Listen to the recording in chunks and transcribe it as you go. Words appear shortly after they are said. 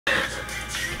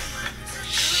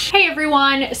Hey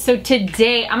everyone, so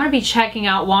today I'm gonna be checking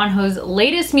out Wonho's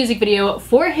latest music video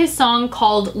for his song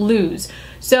called Lose.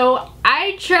 So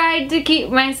I tried to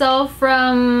keep myself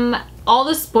from all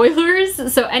the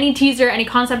spoilers, so any teaser, any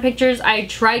concept pictures, I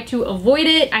tried to avoid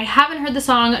it. I haven't heard the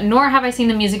song, nor have I seen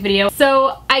the music video,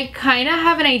 so I kind of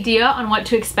have an idea on what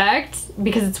to expect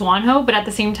because it's Wonho, but at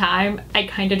the same time, I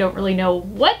kind of don't really know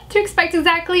what to expect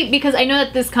exactly because I know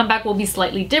that this comeback will be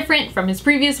slightly different from his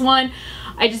previous one.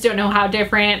 I just don't know how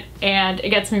different, and it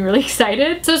gets me really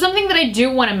excited. So something that I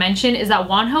do want to mention is that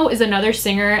Wonho is another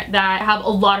singer that I have a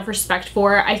lot of respect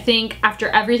for. I think after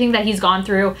everything that he's gone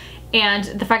through and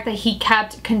the fact that he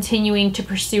kept continuing to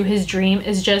pursue his dream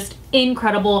is just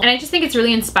incredible. And I just think it's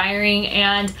really inspiring,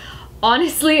 and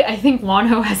honestly, I think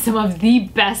Wonho has some of the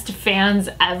best fans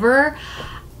ever.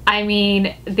 I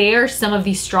mean, they are some of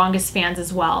the strongest fans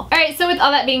as well. Alright, so with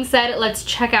all that being said, let's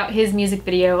check out his music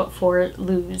video for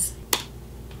Lose.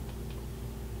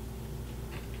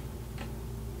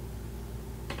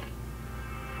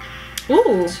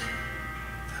 Ooh.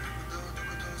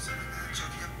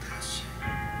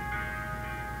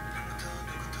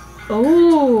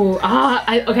 Oh,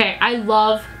 okay, I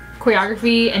love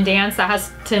choreography and dance that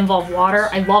has to involve water.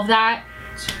 I love that.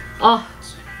 Oh,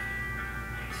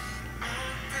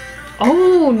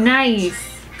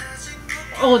 nice.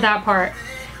 Oh, that part.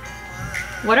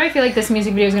 Why do I feel like this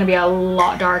music video is gonna be a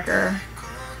lot darker?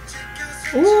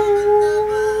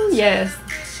 Ooh, yes.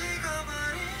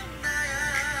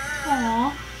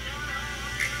 Aww.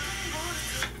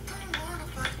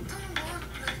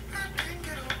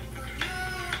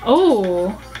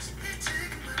 Oh.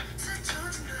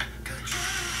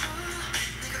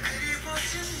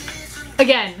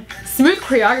 Again, smooth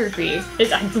choreography.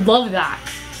 I love that.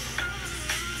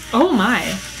 Oh my.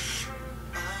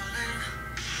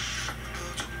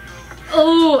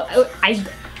 Oh,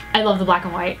 I love the black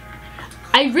and white.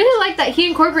 I really like that he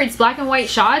incorporates black and white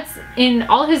shots in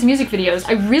all his music videos.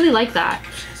 I really like that.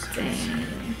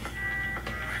 Dang.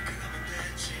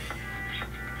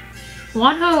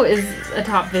 Wonho is a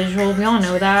top visual, we all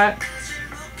know that.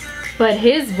 But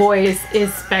his voice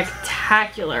is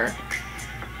spectacular.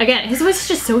 Again, his voice is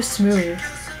just so smooth.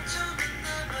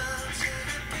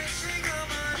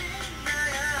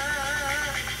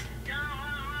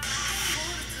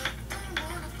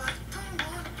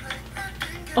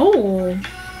 Oh.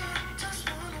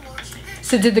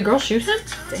 So did the girl shoot him?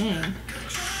 Dang.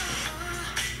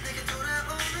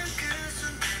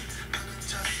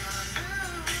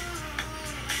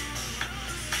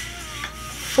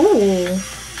 Ooh.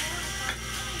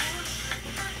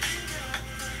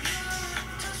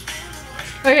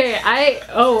 Okay,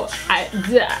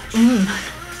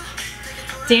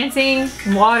 dancing,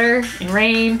 water, and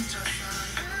rain.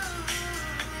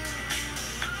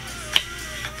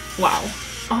 Wow.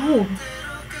 Oh.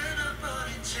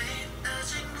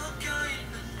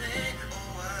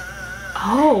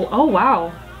 Oh,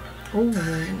 wow.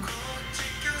 Oh.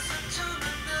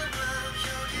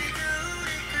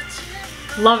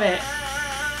 Love it.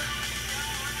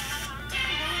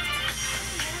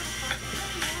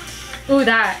 Ooh,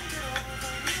 that.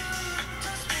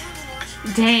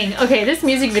 Dang. Okay, this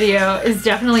music video is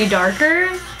definitely darker,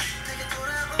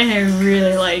 and I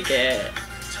really like it.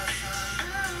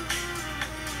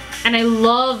 And I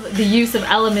love the use of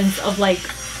elements of like,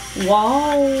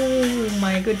 wow,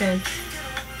 my goodness.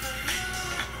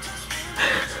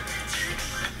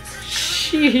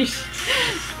 Sheesh.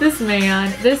 This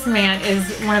man is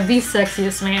one of the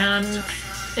sexiest men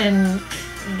in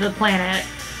the planet.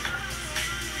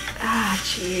 Ah,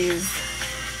 jeez.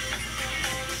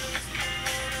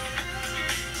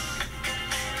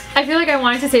 I feel like I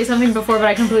wanted to say something before, but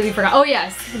I completely forgot. Oh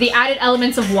yes, the added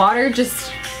elements of water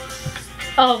just...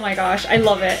 Oh my gosh, I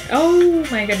love it. Oh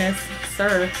my goodness,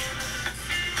 sir.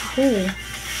 Oh.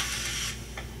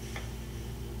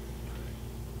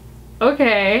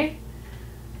 Okay.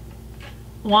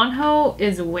 Wonho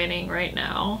is winning right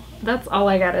now. That's all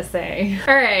I gotta say.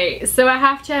 Alright, so I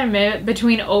have to admit,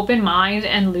 between Open Mind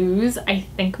and Lose, I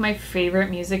think my favorite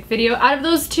music video out of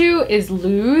those two is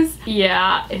Lose.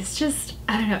 Yeah, it's just,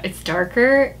 I don't know, it's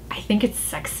darker. I think it's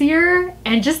sexier,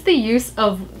 and just the use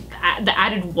of the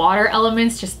added water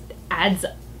elements just adds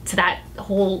to that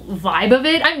whole vibe of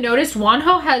it. I've noticed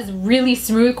Wonho has really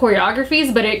smooth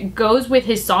choreographies, but it goes with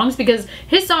his songs because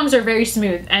his songs are very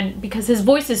smooth and because his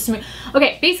voice is smooth.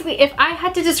 Okay, basically, if I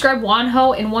had to describe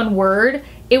Wonho in one word,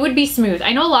 it would be smooth.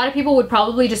 I know a lot of people would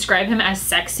probably describe him as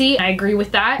sexy. I agree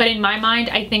with that. But in my mind,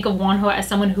 I think of Wonho as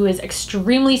someone who is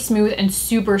extremely smooth and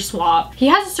super suave. He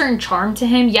has a certain charm to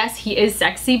him. Yes, he is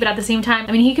sexy, but at the same time,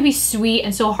 I mean, he could be sweet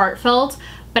and so heartfelt,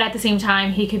 but at the same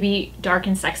time he could be dark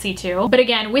and sexy too. But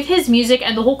again, with his music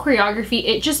and the whole choreography,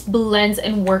 it just blends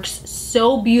and works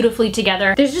so beautifully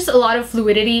together. There's just a lot of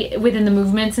fluidity within the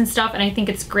movements and stuff, and I think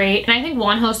it's great. And I think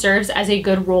Wonho serves as a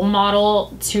good role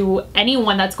model to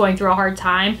anyone that's going through a hard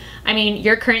time. I mean,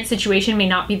 your current situation may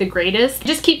not be the greatest.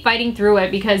 Just keep fighting through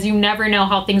it, because you never know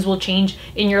how things will change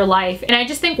in your life. And I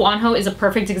just think Wonho is a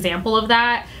perfect example of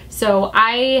that. So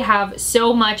I have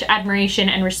so much admiration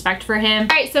and respect for him.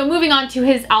 All right, so moving on to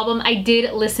his album, I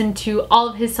did listen to all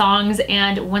of his songs,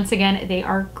 and once again, they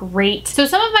are great. So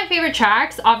some of my favorite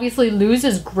tracks, obviously Lose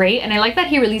is great, and I like that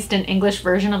he released an English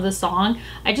version of the song.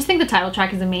 I just think the title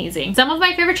track is amazing. Some of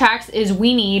my favorite tracks is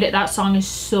We Need. That song is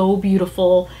so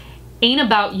beautiful. Ain't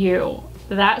About You,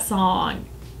 that song,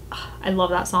 I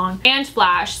love that song. And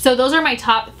Flash. So those are my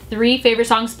top 3 favorite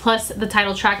songs, plus the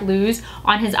title track Lose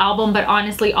on his album. But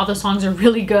honestly, all the songs are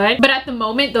really good. But at the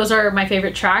moment, those are my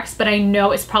favorite tracks. But I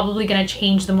know it's probably gonna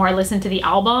change the more I listen to the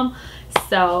album.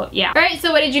 So yeah. Alright,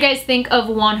 so what did you guys think of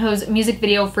Wonho's music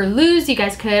video for Lose? You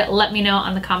guys could let me know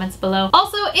on the comments below.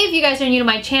 Also, if you guys are new to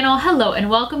my channel, hello and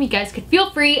welcome. You guys could feel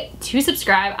free to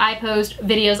subscribe. I post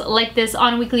videos like this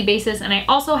on a weekly basis, and I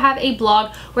also have a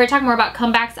blog where I talk more about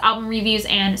comebacks, album reviews,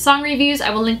 and song reviews. I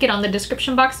will link it on the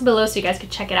description box below so you guys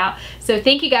could check it out. So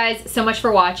thank you guys so much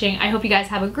for watching. I hope you guys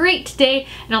have a great day,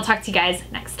 and I'll talk to you guys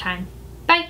next time.